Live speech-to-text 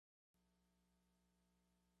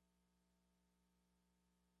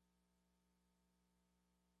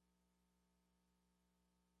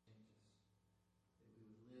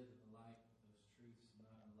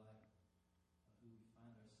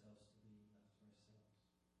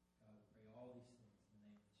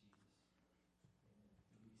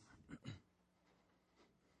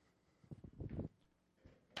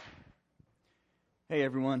Hey,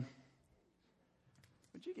 everyone.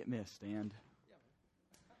 Would you get me a stand?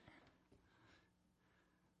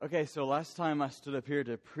 Okay, so last time I stood up here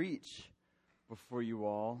to preach before you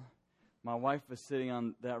all, my wife was sitting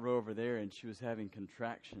on that row over there, and she was having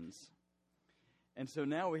contractions. And so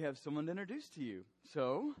now we have someone to introduce to you.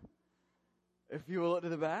 So, if you will look to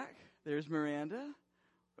the back, there's Miranda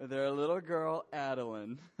with their little girl,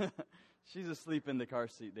 Adeline. She's asleep in the car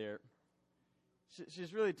seat there.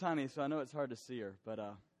 She's really tiny, so I know it's hard to see her. But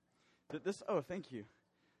thank you.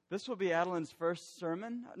 This will be Adeline's first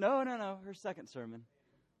sermon. No, her second sermon.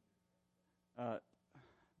 I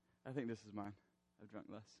think this is mine. I've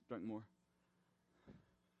drunk more.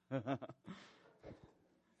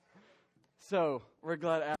 So, we're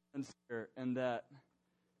glad Adeline's here and that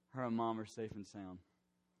her and Mom are safe and sound.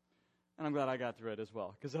 And I'm glad I got through it as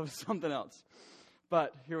well, because that was something else.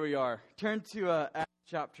 But here we are. Turn to Acts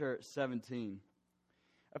chapter 17.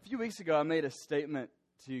 A few weeks ago, I made a statement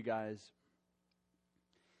to you guys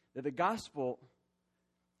that the gospel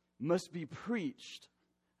must be preached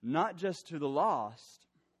not just to the lost,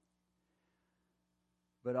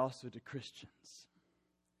 but also to Christians.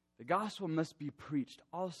 The gospel must be preached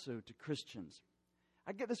also to Christians.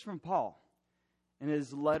 I get this from Paul. In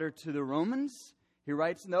his letter to the Romans, he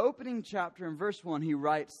writes in the opening chapter in verse 1, he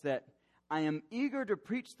writes that, I am eager to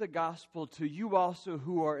preach the gospel to you also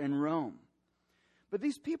who are in Rome. But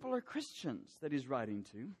these people are Christians that he's writing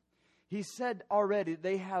to. He said already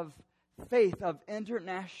they have faith of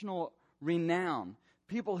international renown,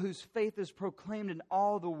 people whose faith is proclaimed in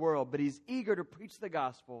all the world, but he's eager to preach the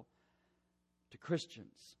gospel to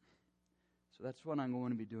Christians. So that's what I'm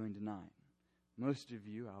going to be doing tonight. Most of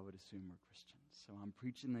you, I would assume, are Christians. So I'm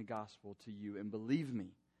preaching the gospel to you, and believe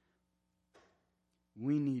me,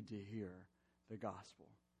 we need to hear the gospel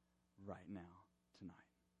right now, tonight.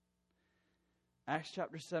 Acts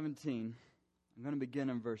chapter 17, I'm going to begin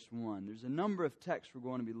in verse 1. There's a number of texts we're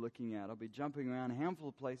going to be looking at. I'll be jumping around a handful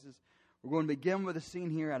of places. We're going to begin with a scene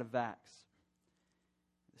here out of Acts,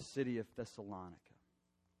 the city of Thessalonica.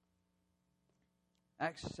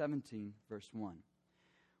 Acts 17, verse 1.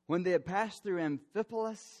 When they had passed through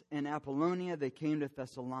Amphipolis and Apollonia, they came to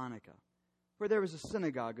Thessalonica, where there was a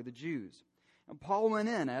synagogue of the Jews. And Paul went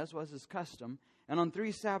in, as was his custom, and on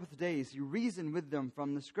 3 Sabbath days he reasoned with them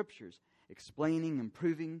from the Scriptures, explaining and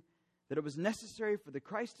proving that it was necessary for the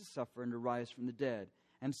Christ to suffer and to rise from the dead,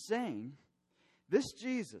 and saying, this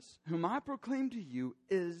Jesus, whom I proclaim to you,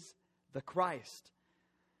 is the Christ.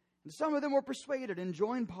 And some of them were persuaded and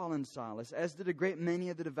joined Paul and Silas, as did a great many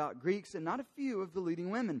of the devout Greeks, and not a few of the leading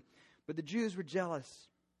women. But the Jews were jealous,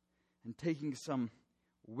 and taking some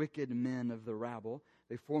wicked men of the rabble,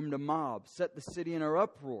 they formed a mob, set the city in an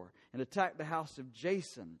uproar, and attacked the house of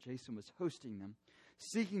Jason. Jason was hosting them,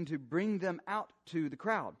 seeking to bring them out to the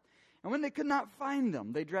crowd. And when they could not find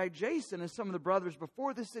them, they dragged Jason and some of the brothers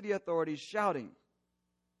before the city authorities, shouting,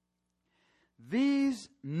 these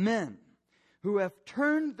men who have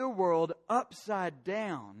turned the world upside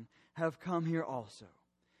down have come here also.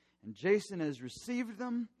 And Jason has received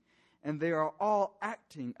them, and they are all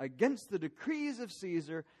acting against the decrees of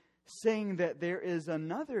Caesar, saying that there is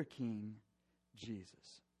another king,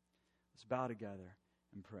 Jesus. Let's bow together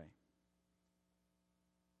and pray.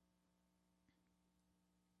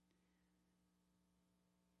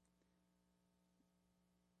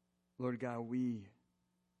 Lord God, we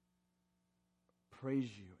praise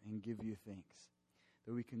you and give you thanks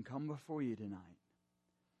that we can come before you tonight,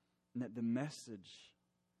 and that the message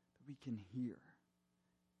that we can hear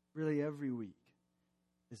really every week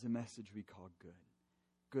is a message we call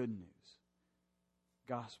good news,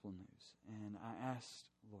 gospel news. And I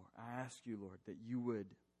ask you, Lord, that you would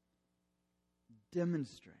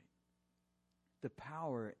demonstrate the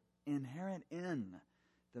power inherent in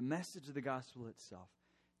the message of the gospel itself.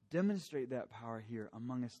 Demonstrate that power here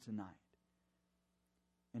among us tonight,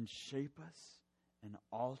 and shape us and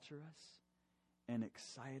alter us and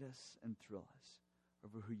excite us and thrill us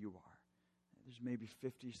over who you are. There's maybe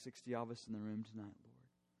 50, 60 of us in the room tonight, Lord.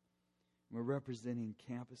 We're representing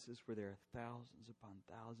campuses where there are thousands upon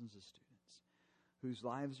thousands of students whose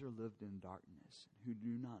lives are lived in darkness and who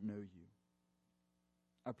do not know you.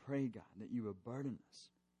 I pray, God, that you would burden us.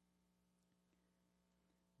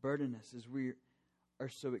 Burden us as we are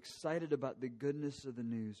so excited about the goodness of the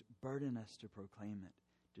news. Burden us to proclaim it,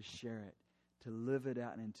 to share it, to live it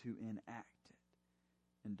out, and to enact it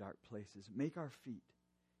in dark places. Make our feet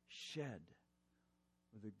shed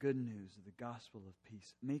with the good news of the gospel of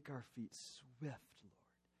peace. Make our feet swift, Lord,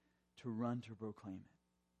 to run to proclaim it.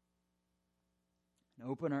 And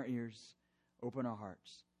open our ears, open our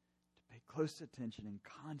hearts, to pay close attention and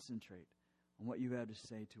concentrate on what you have to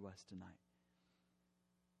say to us tonight.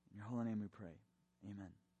 In your holy name we pray.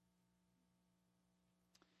 Amen.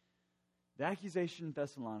 The accusation in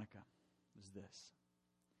Thessalonica was this: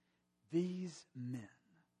 these men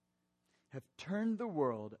have turned the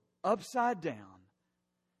world upside down.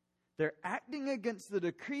 They're acting against the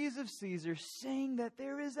decrees of Caesar, saying that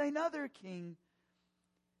there is another king,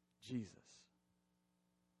 Jesus.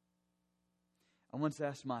 I once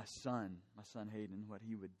asked my son Hayden, what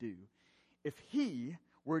he would do if he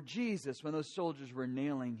were Jesus when those soldiers were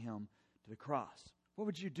nailing him to the cross. What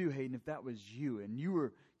would you do, Hayden, if that was you and you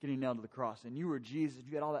were getting nailed to the cross and you were Jesus and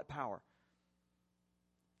you had all that power?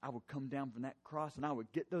 I would come down from that cross and I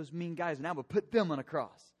would get those mean guys and I would put them on a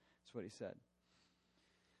cross. That's what he said.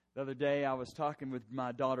 The other day I was talking with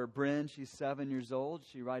my daughter Bryn. She's 7 years old.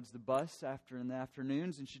 She rides the bus in the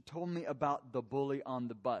afternoons, and she told me about the bully on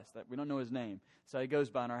the bus. That we don't know his name. So he goes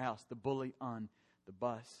by in our house, the bully on the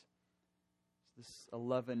bus. It's this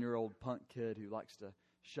 11-year-old punk kid who likes to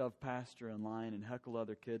shove past her in line and heckle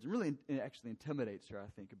other kids. And really, it actually intimidates her, I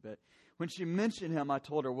think, a bit. When she mentioned him, I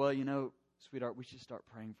told her, well, sweetheart, we should start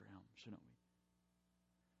praying for him, shouldn't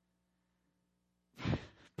we?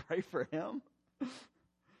 Pray for him?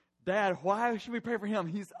 Dad, why should we pray for him?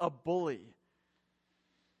 He's a bully.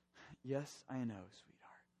 Yes, I know,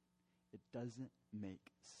 sweetheart. It doesn't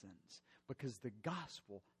make sense because the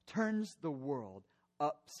gospel turns the world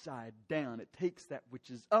upside down. It takes that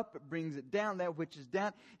which is up, it brings it down. That which is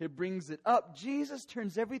down, it brings it up. Jesus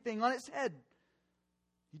turns everything on its head.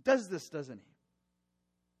 He does this, doesn't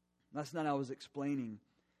he? Last night I was explaining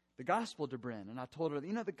the gospel to Bryn, and I told her,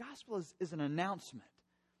 the gospel is an announcement.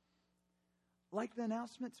 Like the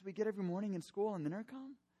announcements we get every morning in school and the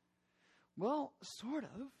intercom? Well, sort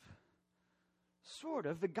of. Sort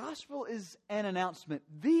of. The gospel is an announcement.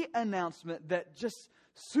 The announcement that just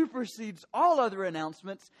supersedes all other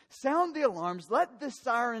announcements. Sound the alarms. Let the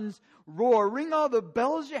sirens roar. Ring all the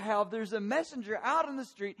bells you have. There's a messenger out on the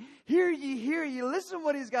street. Hear ye, hear ye. Listen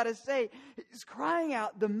what he's got to say. He's crying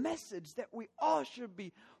out the message that we all should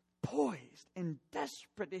be poised and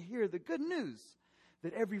desperate to hear. The good news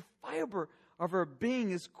that every fiber of our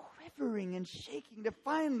being is quivering and shaking to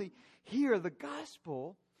finally hear. The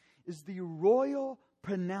gospel is the royal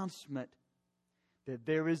pronouncement that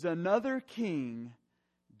there is another king,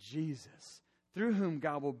 Jesus, through whom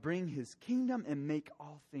God will bring his kingdom and make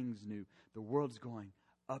all things new. The world's going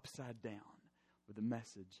upside down with the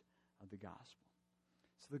message of the gospel.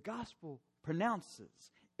 So the gospel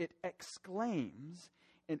pronounces, it exclaims,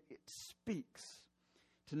 and it speaks.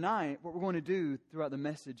 Tonight, what we're going to do throughout the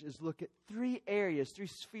message is look at 3 areas, 3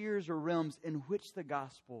 spheres or realms in which the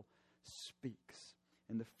gospel speaks.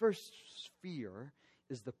 And the first sphere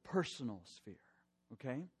is the personal sphere,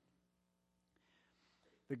 okay?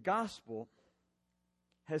 The gospel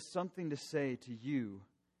has something to say to you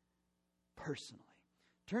personally.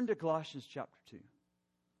 Turn to Colossians chapter 2.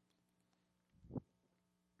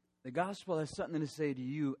 The gospel has something to say to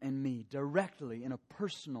you and me directly in a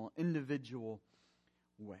personal, individual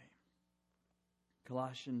way.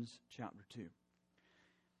 Colossians chapter 2.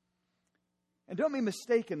 And don't be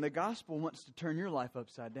mistaken, the gospel wants to turn your life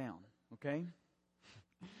upside down, okay?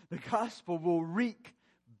 The gospel will wreak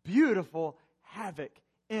beautiful havoc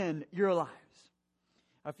in your lives.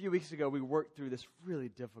 A few weeks ago, we worked through this really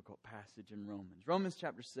difficult passage in Romans. Romans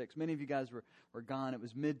chapter 6. Many of you guys were gone. It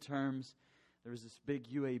was midterms. There was this big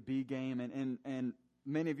UAB game, and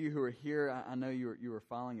many of you who are here, I know you were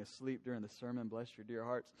falling asleep during the sermon. Bless your dear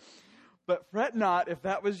hearts. But fret not if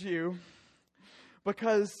that was you,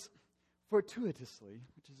 because fortuitously,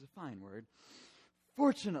 which is a fine word,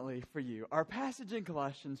 fortunately for you, our passage in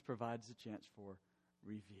Colossians provides a chance for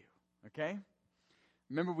review. Okay?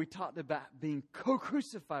 Remember, we talked about being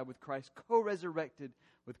co-crucified with Christ, co-resurrected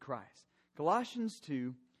with Christ. Colossians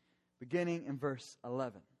 2, beginning in verse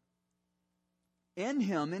 11. In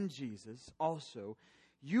him, in Jesus, also,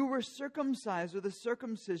 you were circumcised with a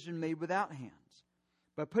circumcision made without hands,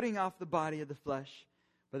 by putting off the body of the flesh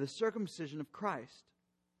by the circumcision of Christ,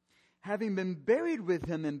 having been buried with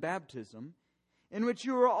him in baptism, in which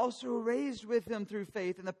you were also raised with him through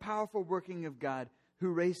faith in the powerful working of God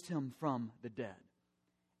who raised him from the dead.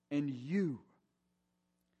 And you,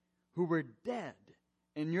 who were dead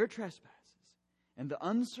in your trespasses and the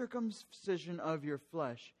uncircumcision of your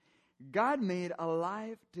flesh, God made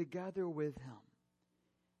alive together with him,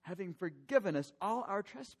 having forgiven us all our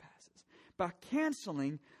trespasses, by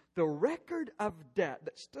canceling the record of debt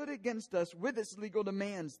that stood against us with its legal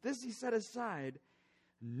demands. This he set aside,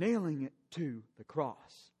 nailing it to the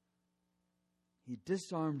cross. He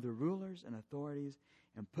disarmed the rulers and authorities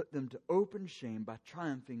and put them to open shame by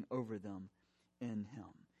triumphing over them in him.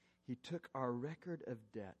 He took our record of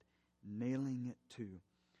debt, nailing it to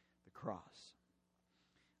cross.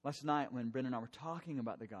 Last night when Brenda and I were talking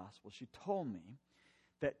about the gospel, she told me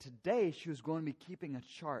that today she was going to be keeping a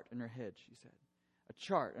chart in her head, she said. A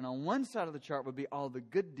chart. And on one side of the chart would be all the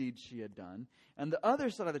good deeds she had done. And the other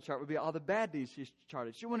side of the chart would be all the bad deeds she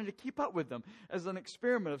charted. She wanted to keep up with them as an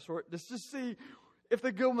experiment of sort, just to see if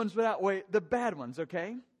the good ones would outweigh the bad ones,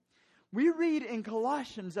 okay? We read in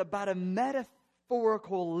Colossians about a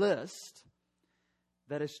metaphorical list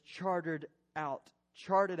that has charted out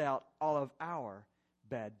all of our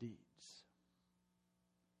bad deeds.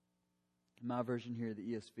 In my version here,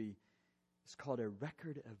 the ESV, is called a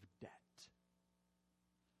record of debt.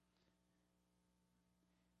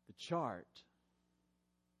 The chart,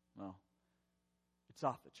 well, it's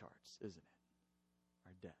off the charts, isn't it?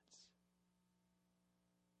 Our debts.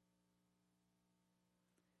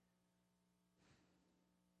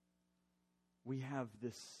 We have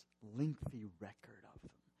this lengthy record of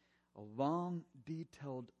them, a long,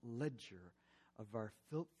 detailed ledger of our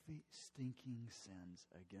filthy, stinking sins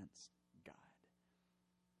against God.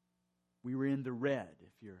 We were in the red,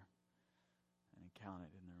 if you're an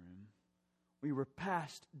accountant in the room. We were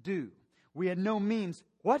past due. We had no means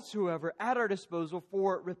whatsoever at our disposal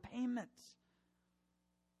for repayments.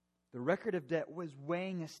 The record of debt was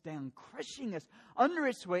weighing us down, crushing us under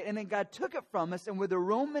its weight, and then God took it from us, and with a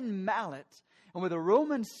Roman mallet and with a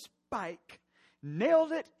Roman spike,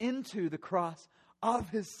 nailed it into the cross of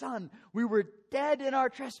His Son. We were dead in our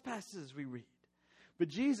trespasses, we read. But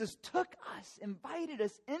Jesus took us, invited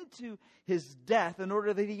us into His death in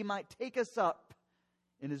order that He might take us up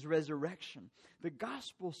in His resurrection. The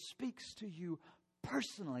gospel speaks to you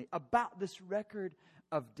personally about this record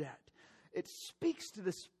of debt. It speaks to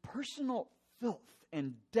this personal filth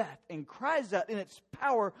and death and cries out in its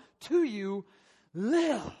power to you,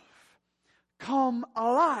 live, come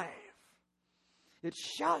alive. It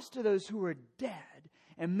shouts to those who are dead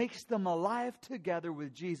and makes them alive together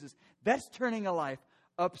with Jesus. That's turning a life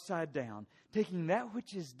upside down, taking that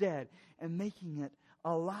which is dead and making it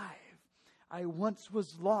alive. I once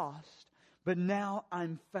was lost, but now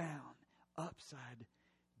I'm found upside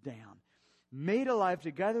down. Made alive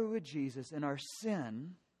together with Jesus, and our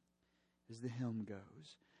sin, as the hymn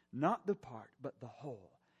goes, not the part, but the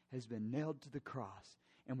whole, has been nailed to the cross,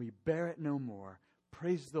 and we bear it no more.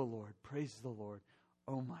 Praise the Lord,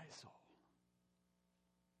 O my soul.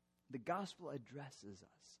 The gospel addresses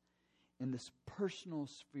us in this personal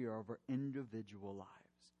sphere of our individual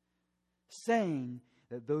lives, saying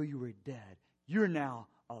that though you were dead, you're now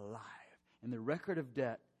alive. And the record of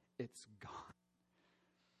debt, it's gone.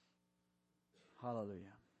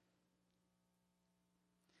 Hallelujah.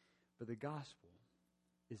 But the gospel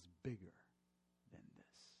is bigger than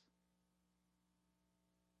this.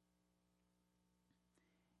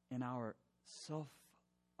 In our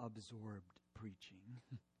self-absorbed preaching,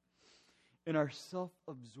 in our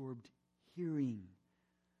self-absorbed hearing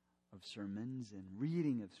of sermons and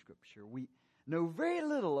reading of Scripture, we know very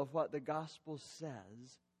little of what the gospel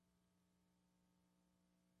says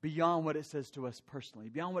beyond what it says to us personally,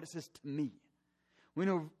 beyond what it says to me. We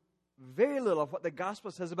know very little of what the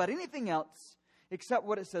gospel says about anything else except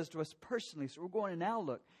what it says to us personally. So we're going to now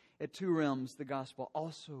look at two realms the gospel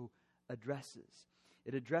also addresses.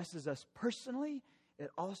 It addresses us personally. It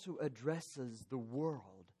also addresses the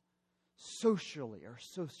world socially or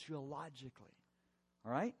sociologically.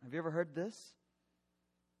 All right? Have you ever heard this?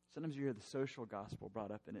 Sometimes you hear the social gospel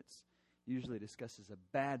brought up, and it's usually discussed as a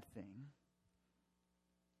bad thing.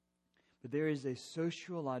 But there is a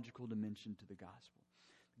sociological dimension to the gospel.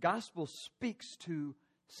 The gospel speaks to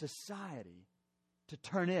society to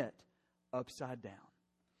turn it upside down.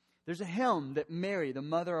 There's a hymn that Mary, the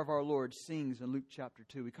mother of our Lord, sings in Luke chapter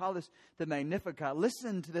 2. We call this the Magnificat.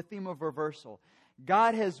 Listen to the theme of reversal.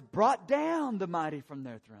 God has brought down the mighty from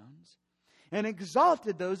their thrones and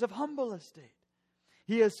exalted those of humble estate.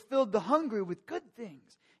 He has filled the hungry with good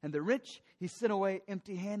things, and the rich He sent away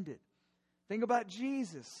empty-handed. Think about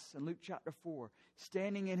Jesus in Luke chapter 4,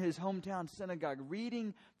 standing in His hometown synagogue,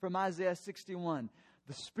 reading from Isaiah 61.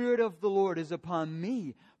 The Spirit of the Lord is upon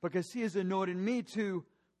me, because He has anointed me to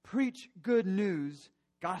preach good news,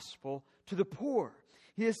 gospel, to the poor.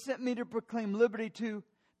 He has sent me to proclaim liberty to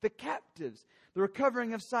the captives, the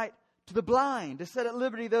recovering of sight to the blind, to set at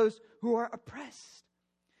liberty those who are oppressed,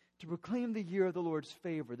 to proclaim the year of the Lord's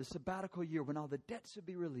favor, the sabbatical year when all the debts would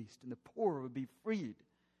be released and the poor would be freed.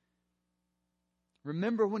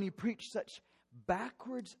 Remember when He preached such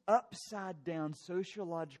backwards, upside down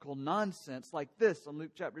sociological nonsense like this in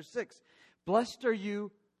Luke chapter 6. Blessed are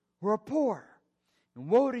you who are poor, and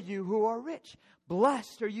woe to you who are rich.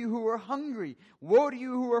 Blessed are you who are hungry. Woe to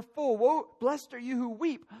you who are full. Blessed are you who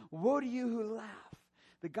weep. Woe to you who laugh.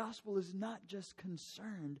 the gospel is not just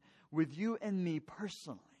concerned with you and me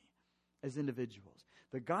personally as individuals.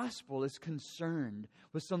 The gospel is concerned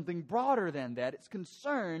with something broader than that. It's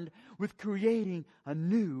concerned with creating a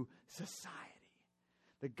new society.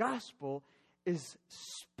 The gospel is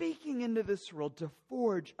speaking into this world to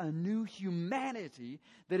forge a new humanity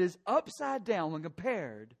that is upside down when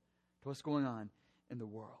compared to what's going on in the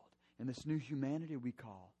world. And this new humanity we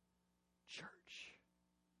call church.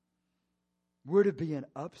 We're to be an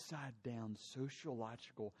upside down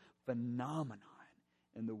sociological phenomenon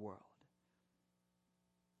in the world.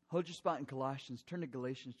 Hold your spot in Colossians. Turn to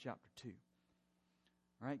Galatians chapter 2.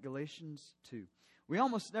 All right, Galatians 2. We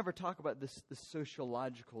almost never talk about this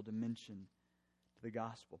sociological dimension to the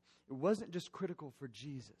gospel. It wasn't just critical for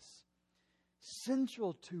Jesus.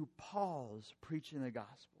 Central to Paul's preaching the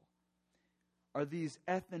gospel are these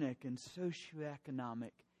ethnic and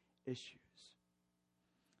socioeconomic issues.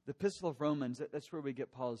 The Epistle of Romans, that's where we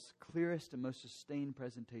get Paul's clearest and most sustained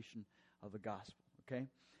presentation of the gospel. Okay?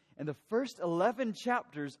 And the first 11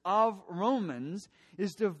 chapters of Romans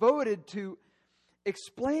is devoted to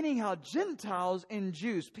explaining how Gentiles and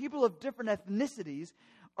Jews, people of different ethnicities,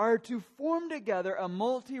 are to form together a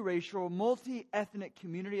multiracial, multi-ethnic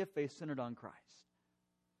community of faith centered on Christ.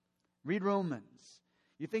 Read Romans.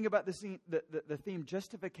 You think about the theme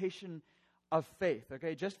justification of faith,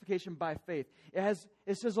 okay? Justification by faith.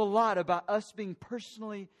 It says a lot about us being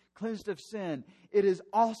personally cleansed of sin. It is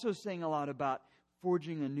also saying a lot about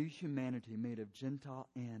forging a new humanity made of Gentile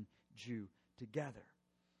and Jew together.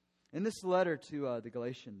 In this letter to the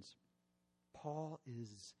Galatians, Paul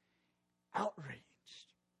is outraged.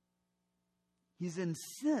 He's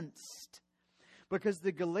incensed because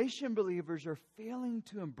the Galatian believers are failing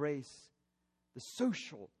to embrace the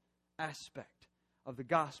social aspect of the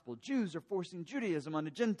gospel. Jews are forcing Judaism onto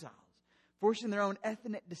Gentiles, forcing their own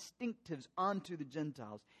ethnic distinctives onto the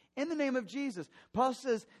Gentiles. In the name of Jesus, Paul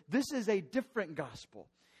says this is a different gospel.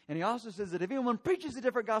 And he also says that if anyone preaches a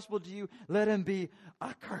different gospel to you, let him be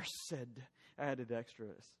accursed. I added extra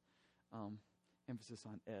emphasis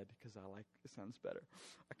on ed because I like it sounds better.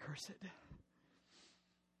 Accursed.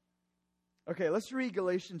 Okay, let's read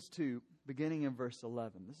Galatians 2, beginning in verse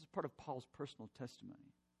 11. This is part of Paul's personal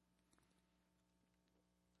testimony.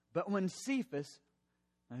 But when Cephas,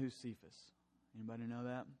 now who's Cephas? Anybody know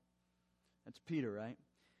that? That's Peter, right?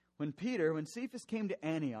 When Cephas came to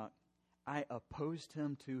Antioch, I opposed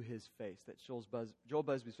him to his face. That's Joel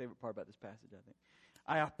Busby's favorite part about this passage, I think.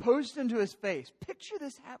 I opposed him to his face. Picture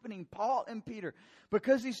this happening, Paul and Peter,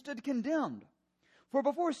 because he stood condemned. For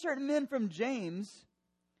before certain men from James,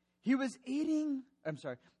 he was eating,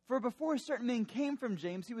 for before certain men came from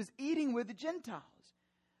James, he was eating with the Gentiles.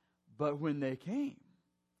 But when they came,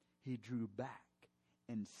 he drew back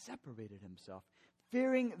and separated himself,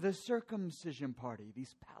 fearing the circumcision party,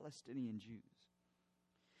 these Palestinian Jews.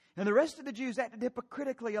 And the rest of the Jews acted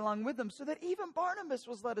hypocritically along with them, so that even Barnabas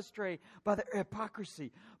was led astray by their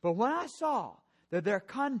hypocrisy. But when I saw that their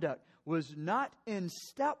conduct was not in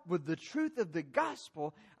step with the truth of the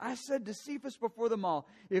gospel, I said to Cephas before them all,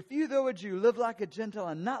 if you, though a Jew, live like a Gentile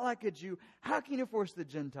and not like a Jew, how can you force the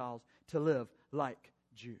Gentiles to live like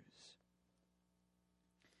Jews?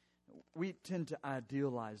 We tend to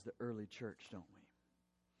idealize the early church, don't we?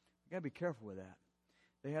 We've got to be careful with that.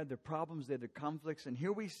 They had their problems, they had their conflicts, and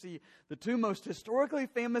here we see the two most historically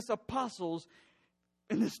famous apostles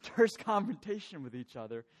in this terse confrontation with each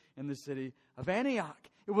other in the city of Antioch.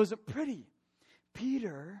 It wasn't pretty.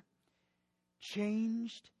 Peter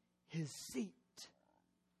changed his seat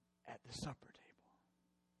at the supper table.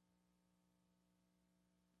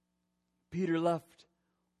 Peter left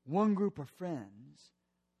one group of friends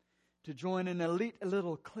to join an elite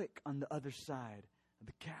little clique on the other side of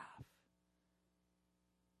the calf.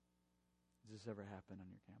 Does this ever happen on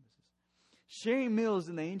your campuses? Sharing meals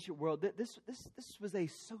in the ancient world, this was a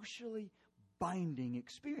socially binding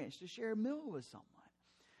experience, to share a meal with someone.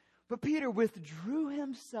 But Peter withdrew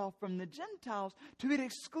himself from the Gentiles to eat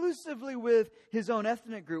exclusively with his own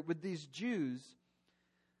ethnic group, with these Jews,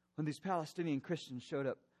 when these Palestinian Christians showed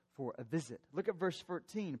up for a visit. Look at verse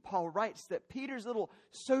 14. Paul writes that Peter's little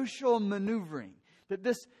social maneuvering, that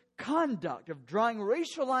this conduct of drawing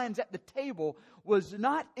racial lines at the table was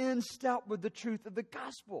not in step with the truth of the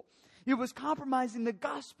gospel. It was compromising the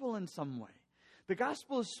gospel in some way. The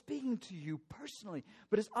gospel is speaking to you personally,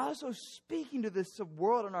 but it's also speaking to this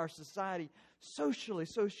world in our society socially,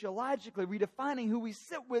 sociologically, redefining who we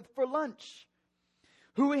sit with for lunch,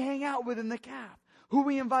 who we hang out with in the calf, who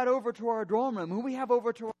we invite over to our dorm room, who we have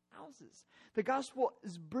over to our houses. The gospel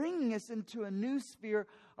is bringing us into a new sphere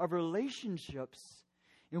of relationships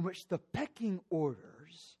in which the pecking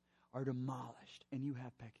orders are demolished, and you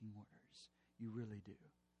have pecking orders. You really do.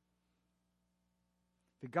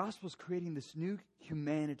 The gospel is creating this new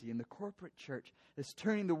humanity in the corporate church that's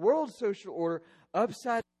turning the world's social order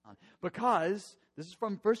upside down. Because, this is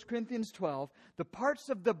from 1 Corinthians 12, the parts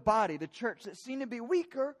of the body, the church, that seem to be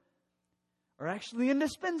weaker are actually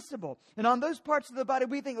indispensable. And on those parts of the body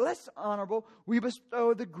we think less honorable, we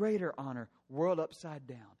bestow the greater honor, world upside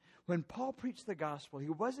down. When Paul preached the gospel,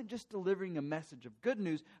 he wasn't just delivering a message of good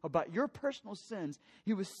news about your personal sins.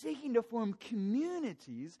 He was seeking to form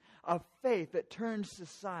communities of faith that turned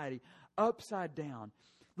society upside down.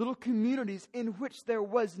 Little communities in which there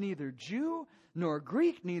was neither Jew nor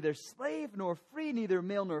Greek, neither slave nor free, neither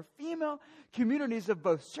male nor female. Communities of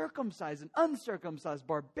both circumcised and uncircumcised,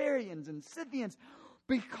 barbarians and Scythians.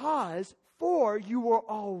 Because for you are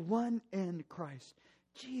all one in Christ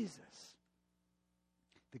Jesus.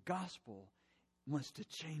 The gospel wants to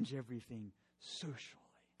change everything socially.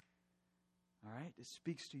 All right? It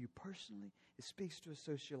speaks to you personally. It speaks to us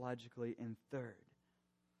sociologically. And third,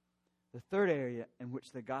 the third area in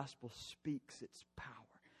which the gospel speaks its power.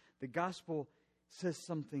 The gospel says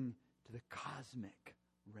something to the cosmic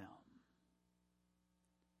realm.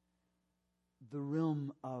 The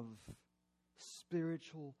realm of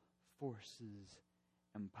spiritual forces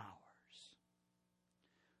and powers.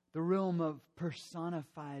 The realm of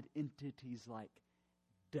personified entities like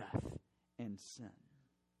death and sin.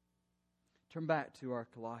 Turn back to our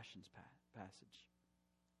Colossians passage.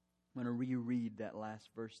 I'm going to reread that last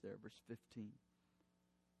verse there, verse 15.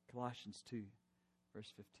 Colossians 2,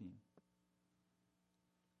 verse 15.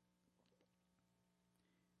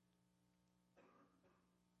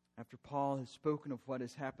 After Paul has spoken of what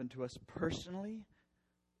has happened to us personally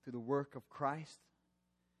through the work of Christ,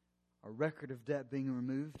 our record of debt being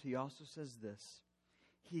removed, he also says this: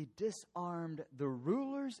 He disarmed the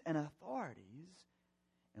rulers and authorities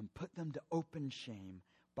and put them to open shame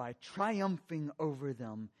by triumphing over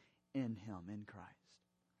them in Him, in Christ.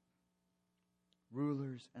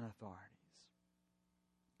 Rulers and authorities.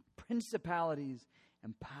 Principalities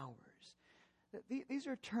and powers. These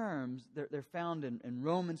are terms, they're found in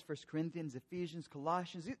Romans, 1 Corinthians, Ephesians,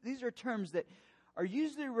 Colossians. These are terms that are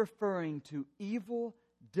usually referring to evil,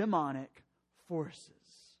 demonic forces.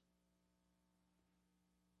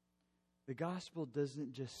 The gospel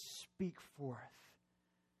doesn't just speak forth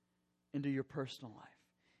into your personal life,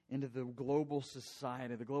 into the global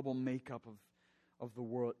society, the global makeup of the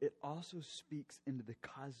world. It also speaks into the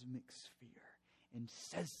cosmic sphere and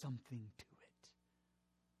says something to it.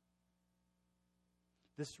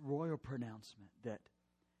 This royal pronouncement that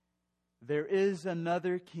there is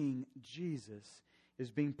another king, Jesus,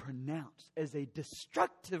 is being pronounced as a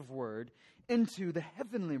destructive word into the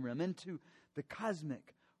heavenly realm, into the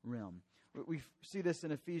cosmic realm. We see this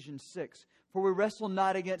in Ephesians 6. For we wrestle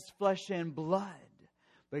not against flesh and blood,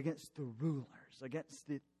 but against the rulers, against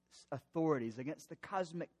the authorities, against the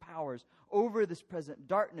cosmic powers over this present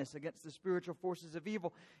darkness, against the spiritual forces of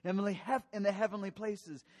evil in the heavenly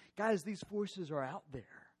places. Guys, these forces are out there,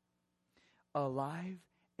 alive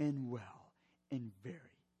and well and very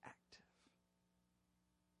active.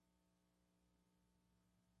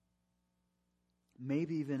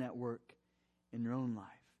 Maybe even at work in your own life.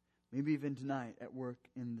 Maybe even tonight at work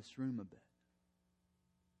in this room a bit.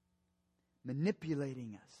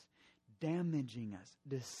 Manipulating us, damaging us,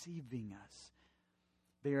 deceiving us.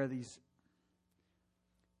 They are these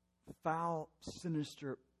foul,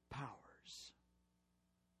 sinister powers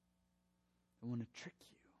that want to trick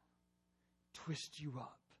you, twist you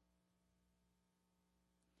up.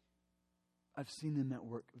 I've seen them at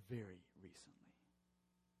work very recently.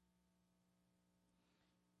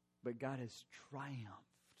 But God has triumphed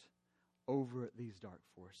over these dark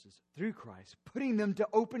forces through Christ, putting them to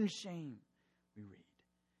open shame, we read.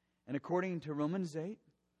 And according to Romans 8,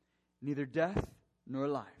 neither death nor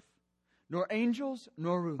life, nor angels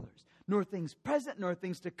nor rulers, nor things present nor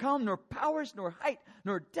things to come, nor powers nor height,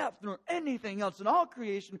 nor depth, nor anything else in all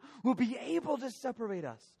creation will be able to separate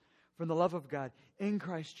us from the love of God in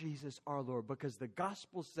Christ Jesus our Lord. Because the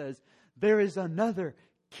gospel says there is another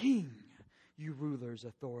king, you rulers,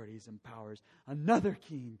 authorities, and powers. Another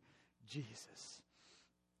king, Jesus.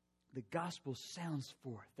 The gospel sounds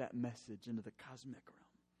forth that message into the cosmic realm.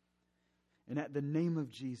 And at the name of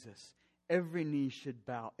Jesus, every knee should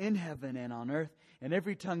bow in heaven and on earth, and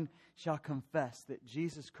every tongue shall confess that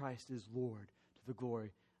Jesus Christ is Lord, to the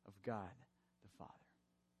glory of God the Father.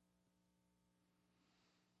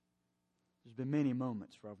 There's been many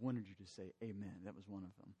moments where I've wanted you to say amen. That was one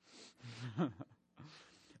of them.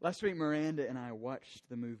 Last week, Miranda and I watched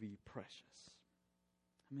the movie Precious.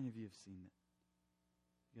 How many of you have seen it?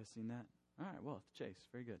 You guys seen that? All right, well, Chase,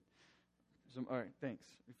 very good. All right, thanks.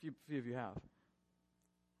 A few of you have.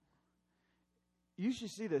 You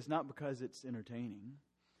should see this not because it's entertaining,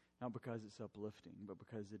 not because it's uplifting, but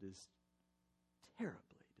because it is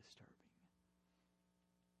terribly disturbing.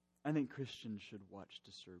 I think Christians should watch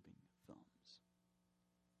disturbing films.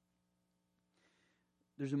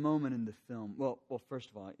 There's a moment in the film. Well,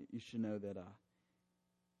 first of all, you should know that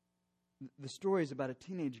the story is about a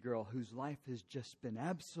teenage girl whose life has just been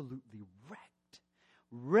absolutely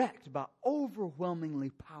wrecked by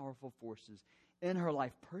overwhelmingly powerful forces in her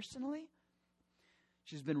life personally.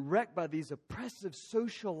 She's been wrecked by these oppressive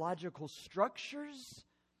sociological structures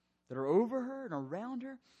that are over her and around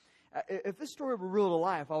her. If this story were real to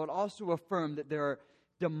life, I would also affirm that there are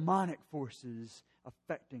demonic forces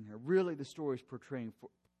affecting her. Really, the story is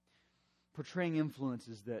portraying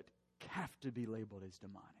influences that have to be labeled as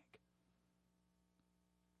demonic.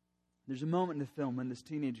 There's a moment in the film when this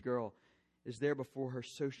teenage girl is there before her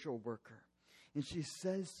social worker. And she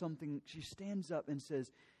says something. She stands up and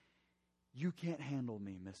says, "You can't handle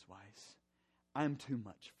me, Miss Weiss. I'm too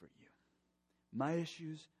much for you. My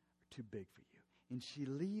issues are too big for you." And she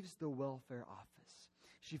leaves the welfare office.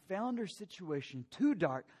 She found her situation too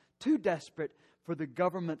dark, too desperate for the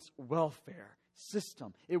government's welfare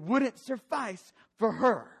system. It wouldn't suffice for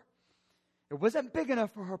her. It wasn't big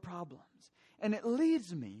enough for her problems. And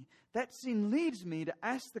that scene leads me to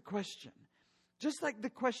ask the question, just like the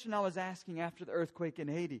question I was asking after the earthquake in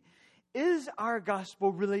Haiti, is our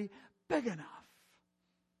gospel really big enough?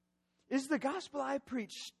 Is the gospel I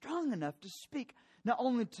preach strong enough to speak not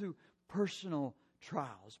only to personal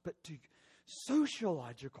trials, but to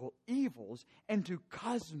sociological evils and to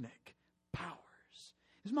cosmic powers?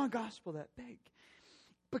 Is my gospel that big?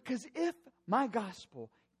 Because if my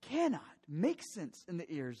gospel cannot make sense in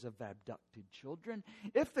the ears of abducted children,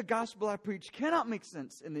 if the gospel I preach cannot make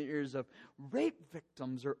sense in the ears of rape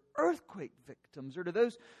victims or earthquake victims or to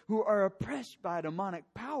those who are oppressed by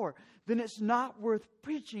demonic power, then it's not worth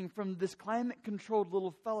preaching from this climate-controlled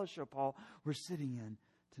little fellowship hall we're sitting in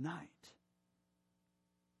tonight.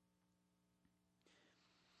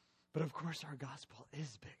 But of course our gospel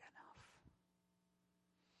is big enough.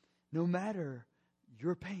 No matter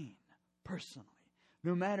your pain personally,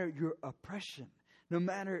 no matter your oppression, no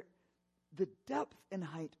matter the depth and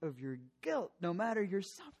height of your guilt, no matter your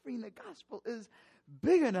suffering, the gospel is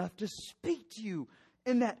big enough to speak to you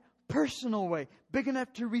in that personal way, big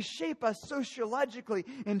enough to reshape us sociologically,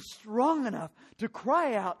 and strong enough to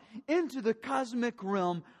cry out into the cosmic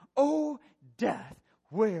realm, "Oh, death,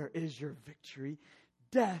 where is your victory?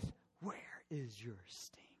 Death, where is your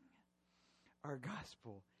sting?" Our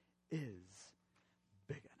gospel is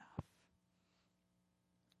big enough.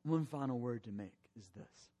 One final word to make is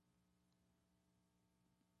this.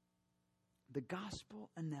 The gospel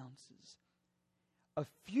announces a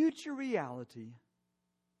future reality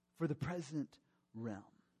for the present realm.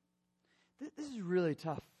 This is really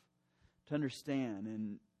tough to understand,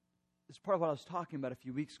 and it's part of what I was talking about a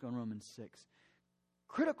few weeks ago in Romans 6.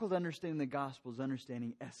 Critical to understanding the gospel is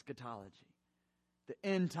understanding eschatology, the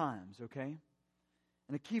end times, okay?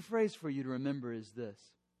 And a key phrase for you to remember is this: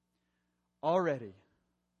 already,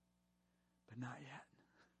 but not yet.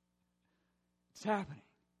 It's happening.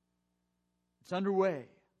 It's underway.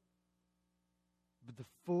 But the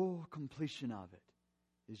full completion of it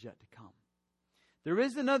is yet to come. There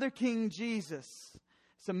is another King Jesus.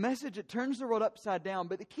 It's a message that turns the world upside down.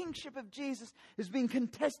 But the kingship of Jesus is being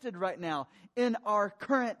contested right now in our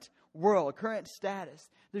current world, current status.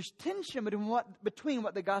 There's tension between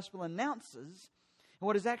what the gospel announces and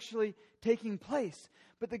what is actually taking place.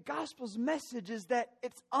 But the gospel's message is that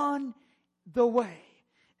it's on the way.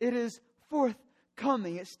 It is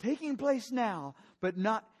forthcoming. It's taking place now, but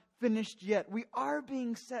not finished yet. We are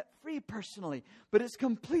being set free personally, but its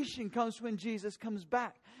completion comes when Jesus comes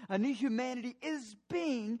back. A new humanity is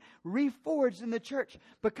being reforged in the church,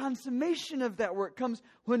 but consummation of that work comes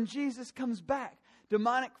when Jesus comes back.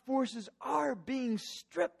 Demonic forces are being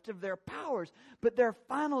stripped of their powers, but their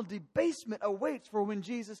final debasement awaits for when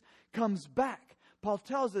Jesus comes back. Paul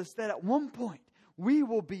tells us that at one point we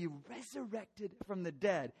will be resurrected from the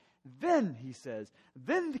dead. Then, he says,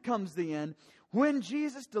 then comes the end when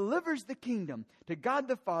Jesus delivers the kingdom to God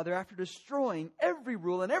the Father after destroying every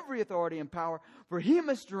rule and every authority and power, for He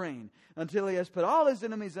must reign until He has put all His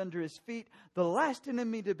enemies under His feet. The last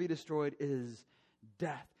enemy to be destroyed is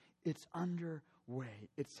death. It's underway.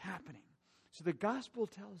 It's happening. So the gospel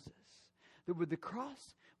tells us that with the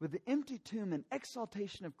cross, with the empty tomb and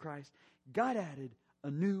exaltation of Christ, God added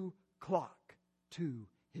a new clock to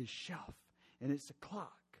His shelf. And it's a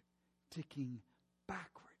clock ticking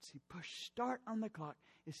backwards. He pushed start on the clock.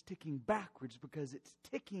 It's ticking backwards because it's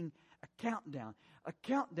ticking a countdown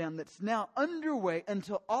that's now underway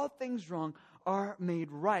until all things wrong are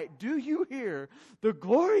made right. Do you hear the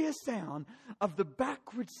glorious sound of the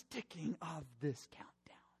backwards ticking of this countdown?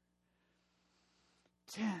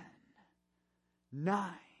 10, 9,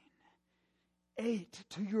 8,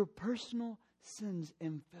 to your personal sins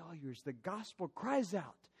and failures. The gospel cries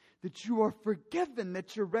out that you are forgiven,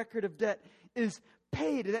 that your record of debt is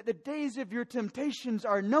paid, that the days of your temptations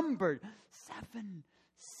are numbered. 7,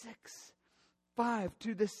 6, 5,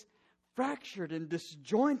 to this fractured and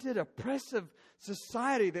disjointed, oppressive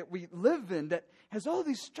society that we live in, that has all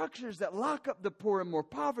these structures that lock up the poor and more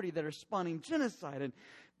poverty, that are spawning genocide and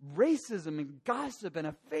racism and gossip and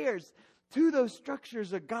affairs. To those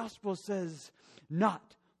structures, the gospel says,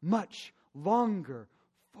 not much longer.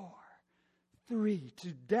 4, 3, to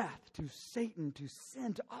death, to Satan, to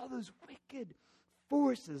sin, to all those wicked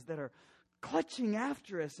forces that are clutching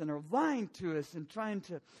after us and are lying to us and trying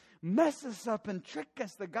to mess us up and trick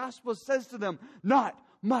us. The gospel says to them, not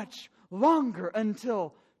much longer,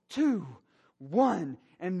 until 2, 1.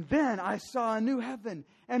 And then I saw a new heaven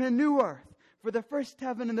and a new earth. For the first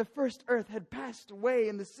heaven and the first earth had passed away,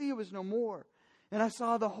 and the sea was no more. And I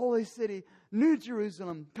saw the holy city, New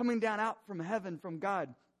Jerusalem, coming down out from heaven from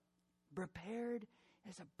God, prepared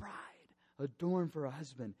as a bride, adorned for a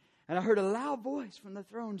husband. And I heard a loud voice from the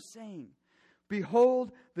throne saying,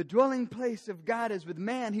 behold, the dwelling place of God is with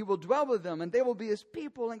man. He will dwell with them, and they will be his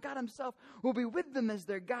people, and God himself will be with them as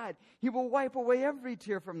their God. He will wipe away every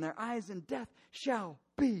tear from their eyes, and death shall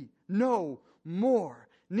be no more.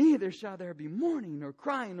 Neither shall there be mourning, nor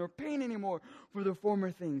crying, nor pain anymore, for the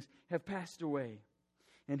former things have passed away.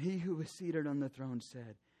 And he who was seated on the throne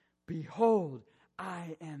said, behold,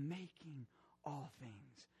 I am making all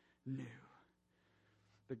things new.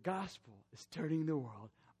 The gospel is turning the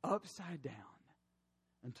world upside down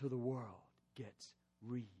until the world gets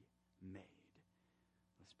remade.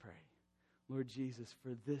 Let's pray. Lord Jesus,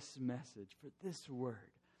 for this message, for this word,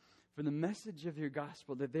 for the message of your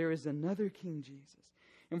gospel, that there is another King Jesus,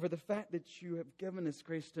 and for the fact that you have given us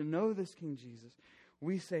grace to know this King Jesus,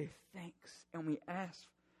 we say thanks, and we ask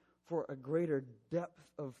for a greater depth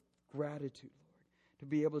of gratitude, Lord, to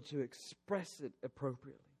be able to express it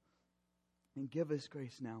appropriately. And give us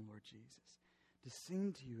grace now, Lord Jesus, to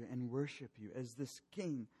sing to you and worship you as this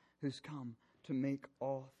King who's come to make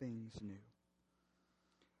all things new.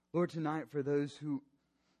 Lord, tonight, for those who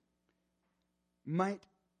might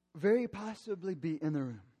very possibly be in the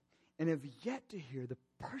room and have yet to hear the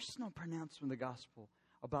personal pronouncement of the gospel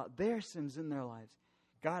about their sins in their lives,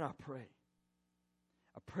 God, I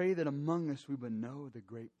pray that among us we would know the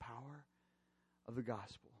great power of the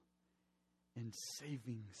gospel in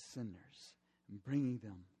saving sinners and bringing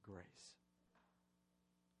them grace.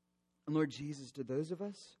 And Lord Jesus, to those of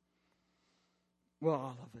us, well,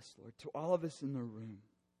 all of us, Lord, to all of us in the room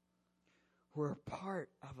who are part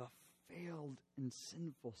of a failed and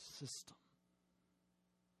sinful system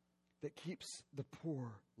that keeps the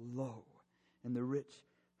poor low and the rich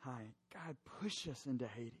high, God, push us into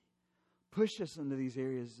Haiti. Push us into these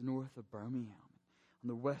areas north of Birmingham, on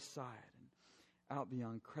the west side, and out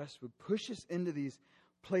beyond Crestwood. Push us into these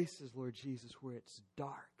places, Lord Jesus, where it's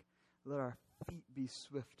dark. Let our feet be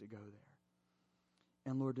swift to go there.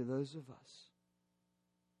 And Lord, to those of us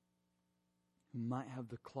who might have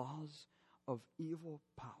the claws of evil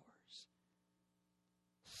powers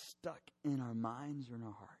stuck in our minds or in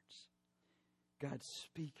our hearts, God,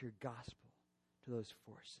 speak your gospel to those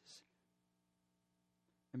forces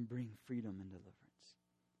and bring freedom and deliverance.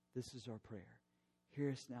 This is our prayer.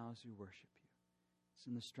 Hear us now as we worship you. It's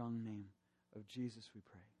in the strong name of Jesus we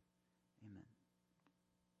pray. Amen.